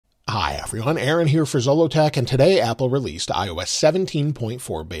Hi everyone, Aaron here for Zollotech, and today Apple released iOS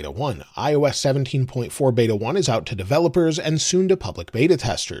 17.4 Beta 1. iOS 17.4 Beta 1 is out to developers and soon to public beta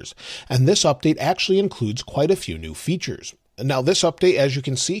testers, and this update actually includes quite a few new features. Now this update, as you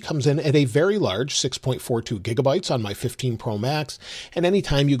can see, comes in at a very large 6.42 gigabytes on my 15 Pro Max, and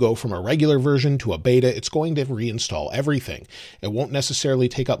anytime you go from a regular version to a beta, it's going to reinstall everything. It won't necessarily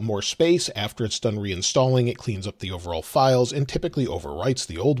take up more space. After it's done reinstalling, it cleans up the overall files and typically overwrites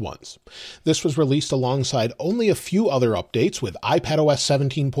the old ones. This was released alongside only a few other updates with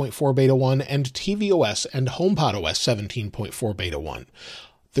iPadOS 17.4 Beta 1 and tvOS and HomePodOS 17.4 Beta 1.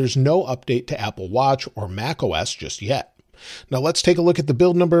 There's no update to Apple Watch or macOS just yet. Now let's take a look at the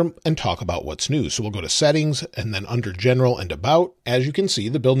build number and talk about what's new. So we'll go to Settings and then under General and About. As you can see,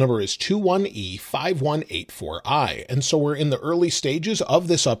 the build number is 21E5184I. And so we're in the early stages of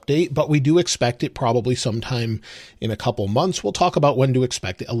this update, but we do expect it probably sometime in a couple months. We'll talk about when to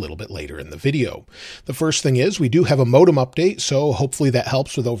expect it a little bit later in the video. The first thing is we do have a modem update, so hopefully that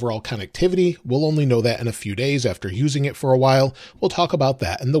helps with overall connectivity. We'll only know that in a few days after using it for a while. We'll talk about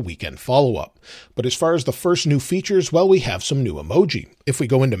that in the weekend follow-up. But as far as the first new features, well, we have some new emoji. If we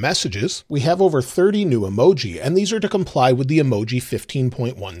go into messages, we have over 30 new emoji, and these are to comply with the Emoji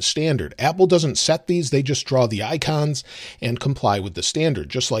 15.1 standard. Apple doesn't set these, they just draw the icons and comply with the standard,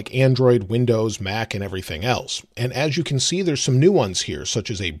 just like Android, Windows, Mac, and everything else. And as you can see, there's some new ones here,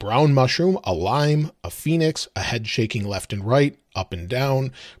 such as a brown mushroom, a lime, a phoenix, a head shaking left and right, up and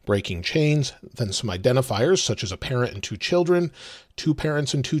down, breaking chains, then some identifiers such as a parent and two children, two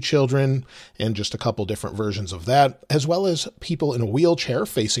parents and two children, and just a couple different versions of that, as well as people in a wheelchair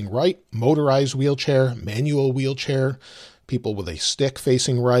facing right, motorized wheelchair, manual wheelchair, people with a stick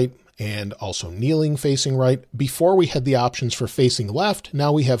facing right, and also kneeling facing right. Before we had the options for facing left,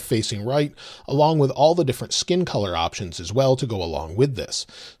 now we have facing right, along with all the different skin color options as well to go along with this.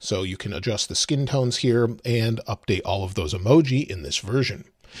 So you can adjust the skin tones here and update all of those emoji in this version.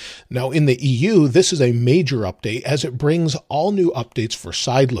 Now in the EU, this is a major update as it brings all new updates for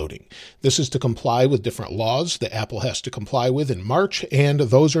sideloading. This is to comply with different laws that Apple has to comply with in March, and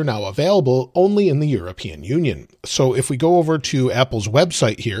those are now available only in the European Union. So if we go over to Apple's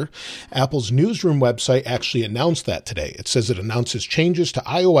website here, Apple's newsroom website actually announced that today. It says it announces changes to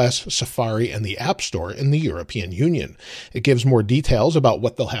iOS, Safari, and the App Store in the European Union. It gives more details about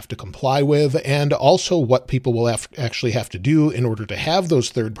what they'll have to comply with and also what people will actually have to do in order to have those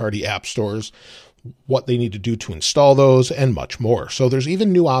third-party app stores, what they need to do to install those, and much more. So there's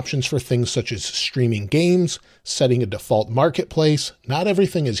even new options for things such as streaming games, setting a default marketplace. Not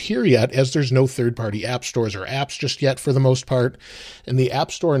everything is here yet, as there's no third-party app stores or apps just yet for the most part. And the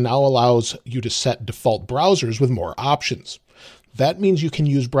App Store now allows you to set default browsers with more options. That means you can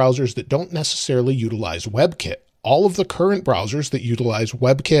use browsers that don't necessarily utilize WebKit. All of the current browsers that utilize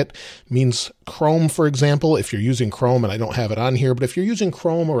WebKit, means Chrome, for example, if you're using Chrome, and I don't have it on here, but if you're using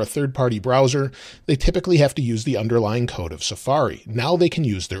Chrome or a third-party browser, they typically have to use the underlying code of Safari. Now they can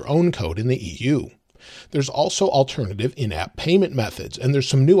use their own code in the EU. There's also alternative in-app payment methods, and there's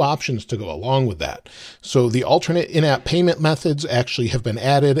some new options to go along with that. So the alternate in-app payment methods actually have been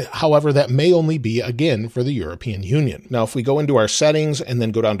added. However, that may only be, again, for the European Union. Now, if we go into our settings and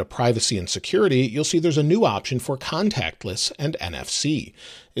then go down to privacy and security, you'll see there's a new option for contactless and NFC.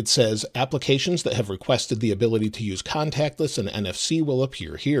 It says applications that have requested the ability to use contactless and NFC will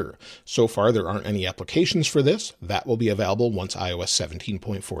appear here. So far, there aren't any applications for this. That will be available once iOS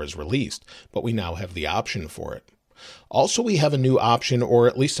 17.4 is released, but we now have the option for it. Also, we have a new option, or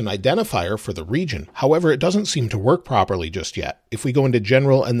at least an identifier for the region. However, it doesn't seem to work properly just yet. If we go into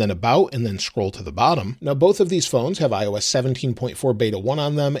General and then About and then scroll to the bottom, now both of these phones have iOS 17.4 Beta 1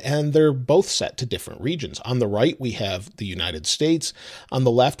 on them, and they're both set to different regions. On the right, we have the United States. On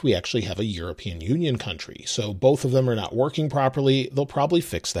the left, we actually have a European Union country. So both of them are not working properly. They'll probably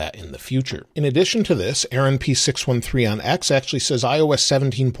fix that in the future. In addition to this, Aaron P613 on X actually says iOS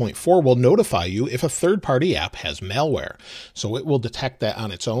 17.4 will notify you if a third-party app has malware. So it will detect that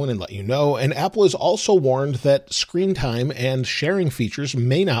on its own and let you know. And Apple is also warned that screen time and sharing features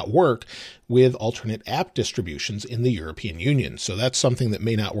may not work with alternate app distributions in the European Union. So that's something that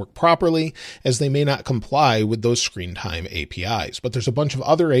may not work properly, as they may not comply with those screen time APIs. But there's a bunch of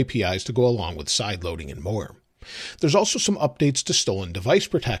other APIs to go along with sideloading and more. There's also some updates to stolen device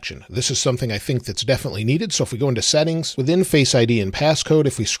protection. This is something I think that's definitely needed. So if we go into settings, within Face ID and passcode,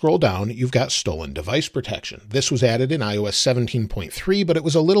 if we scroll down, you've got stolen device protection. This was added in iOS 17.3, but it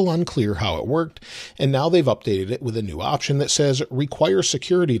was a little unclear how it worked. And now they've updated it with a new option that says require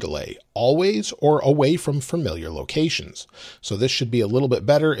security delay, always or away from familiar locations. So this should be a little bit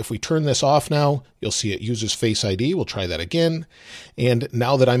better. If we turn this off now, you'll see it uses Face ID. We'll try that again. And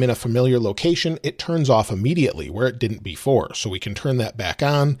now that I'm in a familiar location, it turns off immediately where it didn't before. So we can turn that back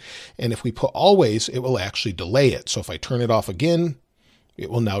on. And if we put always, it will actually delay it. So if I turn it off again, it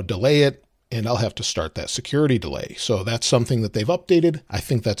will now delay it, and I'll have to start that security delay. So that's something that they've updated. I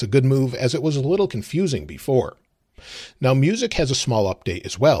think that's a good move, as it was a little confusing before. Now, music has a small update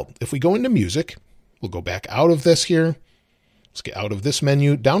as well. If we go into music, we'll go back out of this here. Let's get out of this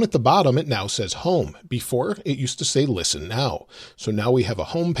menu. Down at the bottom, it now says home. Before, it used to say listen now. So now we have a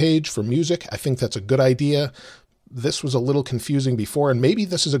home page for music. I think that's a good idea. This was a little confusing before, and maybe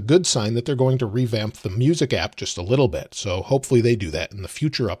this is a good sign that they're going to revamp the music app just a little bit. So hopefully they do that in the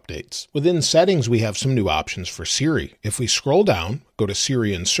future updates. Within settings, we have some new options for Siri. If we scroll down, go to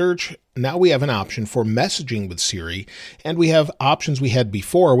Siri and search, now we have an option for messaging with Siri, and we have options we had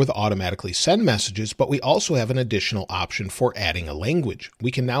before with automatically send messages, but we also have an additional option for adding a language.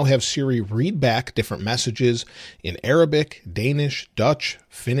 We can now have Siri read back different messages in Arabic, Danish, Dutch,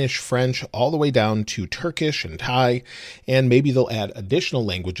 Finnish, French, all the way down to Turkish and Thai, and maybe they'll add additional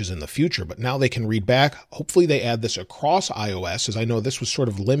languages in the future, but now they can read back. Hopefully they add this across iOS, as I know this was sort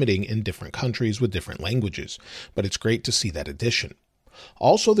of limiting in different countries with different languages, but it's great to see that addition.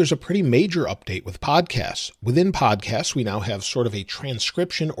 Also, there's a pretty major update with podcasts. Within podcasts, we now have sort of a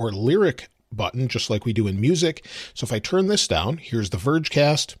transcription or lyric button, just like we do in music. So if I turn this down, here's the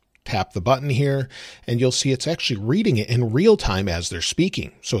Vergecast, tap the button here, and you'll see it's actually reading it in real time as they're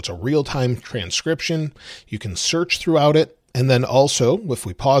speaking. So it's a real-time transcription. You can search throughout it. And then also, if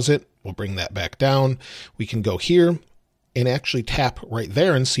we pause it, we'll bring that back down. We can go here and actually tap right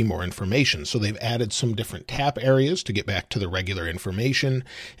there and see more information. So they've added some different tap areas to get back to the regular information.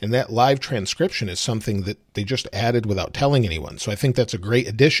 And that live transcription is something that they just added without telling anyone. So I think that's a great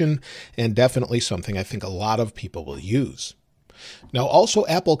addition, and definitely something I think a lot of people will use. Now, also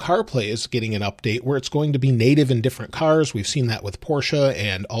Apple CarPlay is getting an update where it's going to be native in different cars. We've seen that with Porsche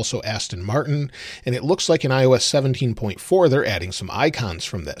and also Aston Martin. And it looks like in iOS 17.4, they're adding some icons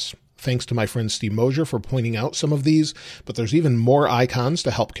from this. Thanks to my friend Steve Mosier for pointing out some of these, but there's even more icons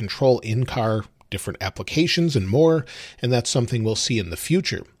to help control in-car different applications and more, and that's something we'll see in the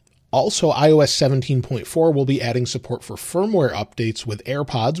future. Also, iOS 17.4 will be adding support for firmware updates with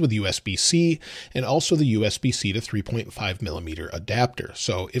AirPods with USB-C and also the USB-C to 3.5mm adapter.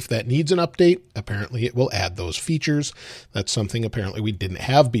 So if that needs an update, apparently it will add those features. That's something apparently we didn't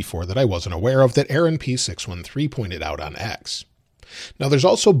have before that I wasn't aware of, that Aaron P613 pointed out on X. Now, there's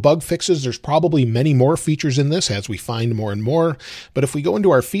also bug fixes. There's probably many more features in this as we find more and more. But if we go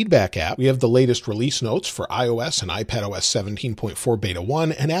into our feedback app, we have the latest release notes for iOS and iPadOS 17.4 Beta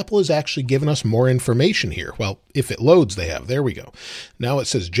 1, and Apple has actually given us more information here. Well, if it loads, they have. There we go. Now it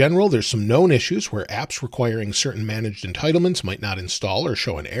says general. There's some known issues where apps requiring certain managed entitlements might not install or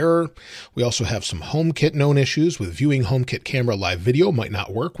show an error. We also have some HomeKit known issues with viewing HomeKit camera live video might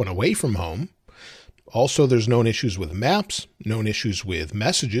not work when away from home. Also, there's known issues with maps, known issues with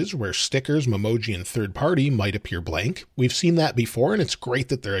messages where stickers, Emoji, and third party might appear blank. We've seen that before, and it's great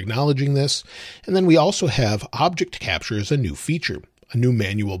that they're acknowledging this. And then we also have object capture as a new feature. A new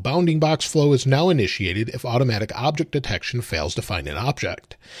manual bounding box flow is now initiated if automatic object detection fails to find an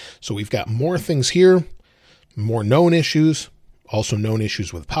object. So we've got more things here, more known issues, also known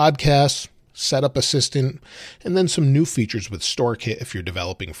issues with podcasts, setup assistant, and then some new features with StoreKit if you're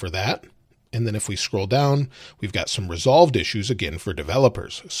developing for that. And then if we scroll down, we've got some resolved issues again for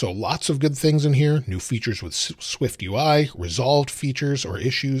developers. So lots of good things in here, new features with Swift UI, resolved features or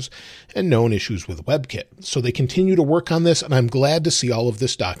issues, and known issues with WebKit. So they continue to work on this, and I'm glad to see all of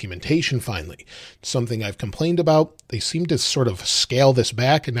this documentation finally. Something I've complained about, they seem to sort of scale this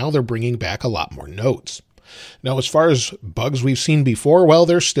back, and now they're bringing back a lot more notes. Now, as far as bugs we've seen before, well,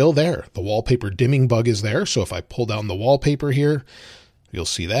 they're still there. The wallpaper dimming bug is there, so if I pull down the wallpaper here, you'll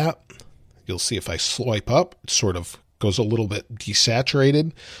see that. You'll see if I swipe up, it sort of goes a little bit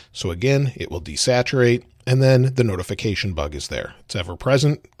desaturated. So again, it will desaturate. And then the notification bug is there. It's ever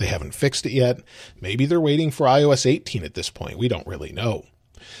present. They haven't fixed it yet. Maybe they're waiting for iOS 18 at this point. We don't really know.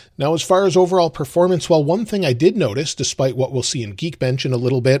 Now, as far as overall performance, well, one thing I did notice, despite what we'll see in Geekbench in a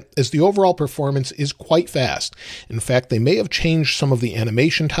little bit, is the overall performance is quite fast. In fact, they may have changed some of the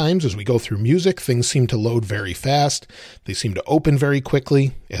animation times as we go through music. Things seem to load very fast. They seem to open very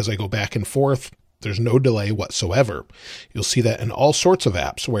quickly as I go back and forth. There's no delay whatsoever. You'll see that in all sorts of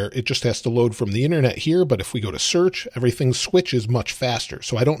apps where it just has to load from the internet here, but if we go to search, everything switches much faster.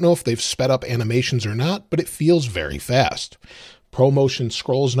 So I don't know if they've sped up animations or not, but it feels very fast. ProMotion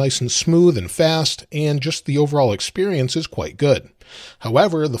scrolls nice and smooth and fast, and just the overall experience is quite good.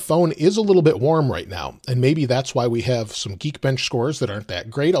 However, the phone is a little bit warm right now, and maybe that's why we have some Geekbench scores that aren't that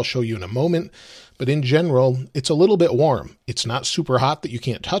great. I'll show you in a moment, but in general, it's a little bit warm. It's not super hot that you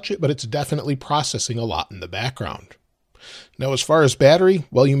can't touch it, but it's definitely processing a lot in the background. Now, as far as battery,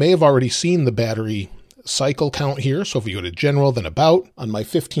 well, you may have already seen the battery cycle count here. So if we go to general, then about, on my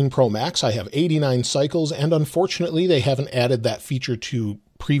 15 Pro Max, I have 89 cycles, and unfortunately, they haven't added that feature to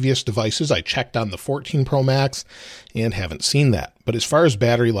previous devices. I checked on the 14 Pro Max and haven't seen that. But as far as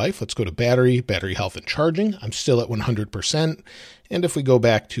battery life, let's go to battery health and charging. I'm still at 100%. And if we go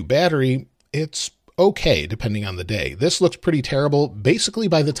back to battery, it's okay depending on the day. This looks pretty terrible. Basically,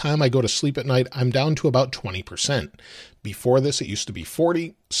 by the time I go to sleep at night, I'm down to about 20%. Before this, it used to be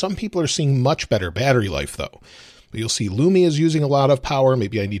 40. Some people are seeing much better battery life though. But you'll see Lumi is using a lot of power.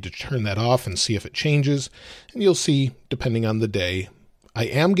 Maybe I need to turn that off and see if it changes. And you'll see, depending on the day, I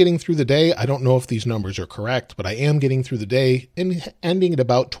am getting through the day. I don't know if these numbers are correct, but I am getting through the day and ending at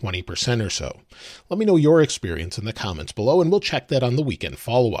about 20% or so. Let me know your experience in the comments below, and we'll check that on the weekend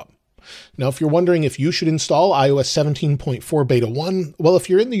follow-up. Now, if you're wondering if you should install iOS 17.4 Beta 1, well,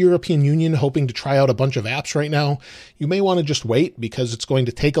 if you're in the European Union hoping to try out a bunch of apps right now, you may want to just wait because it's going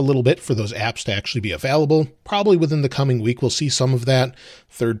to take a little bit for those apps to actually be available. Probably within the coming week, we'll see some of that.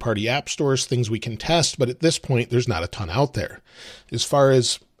 Third-party app stores, things we can test, but at this point, there's not a ton out there. As far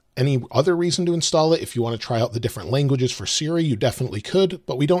as any other reason to install it, if you want to try out the different languages for Siri, you definitely could,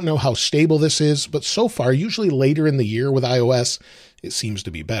 but we don't know how stable this is. But so far, usually later in the year with iOS, it seems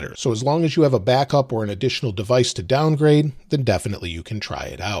to be better. So as long as you have a backup or an additional device to downgrade, then definitely you can try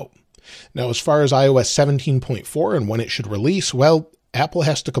it out. Now, as far as iOS 17.4 and when it should release, well, Apple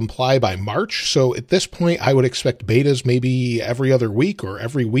has to comply by March, so at this point I would expect betas maybe every other week or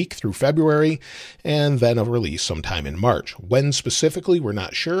every week through February, and then a release sometime in March. When specifically, we're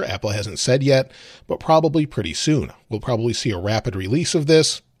not sure. Apple hasn't said yet, but probably pretty soon. We'll probably see a rapid release of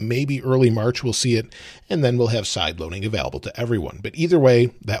this. Maybe early March we'll see it, and then we'll have sideloading available to everyone. But either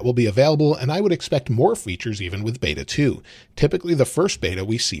way, that will be available, and I would expect more features even with Beta 2. Typically the first beta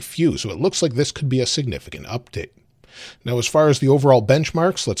we see few, so it looks like this could be a significant update. Now, as far as the overall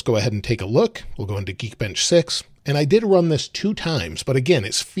benchmarks, let's go ahead and take a look. We'll go into Geekbench 6, and I did run this 2 times, but again,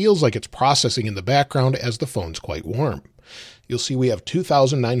 it feels like it's processing in the background as the phone's quite warm. You'll see we have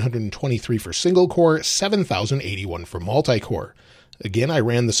 2,923 for single core, 7,081 for multi-core. Again, I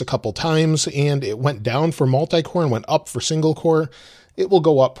ran this a couple times, and it went down for multi-core and went up for single core. It will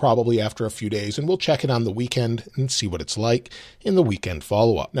go up probably after a few days, and we'll check it on the weekend and see what it's like in the weekend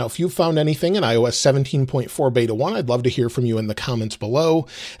follow-up. Now, if you've found anything in iOS 17.4 Beta 1, I'd love to hear from you in the comments below.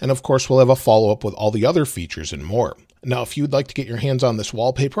 And of course, we'll have a follow-up with all the other features and more. Now, if you'd like to get your hands on this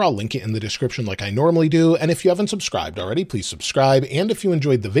wallpaper, I'll link it in the description like I normally do. And if you haven't subscribed already, please subscribe. And if you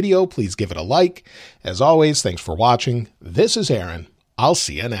enjoyed the video, please give it a like. As always, thanks for watching. This is Aaron. I'll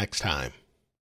see you next time.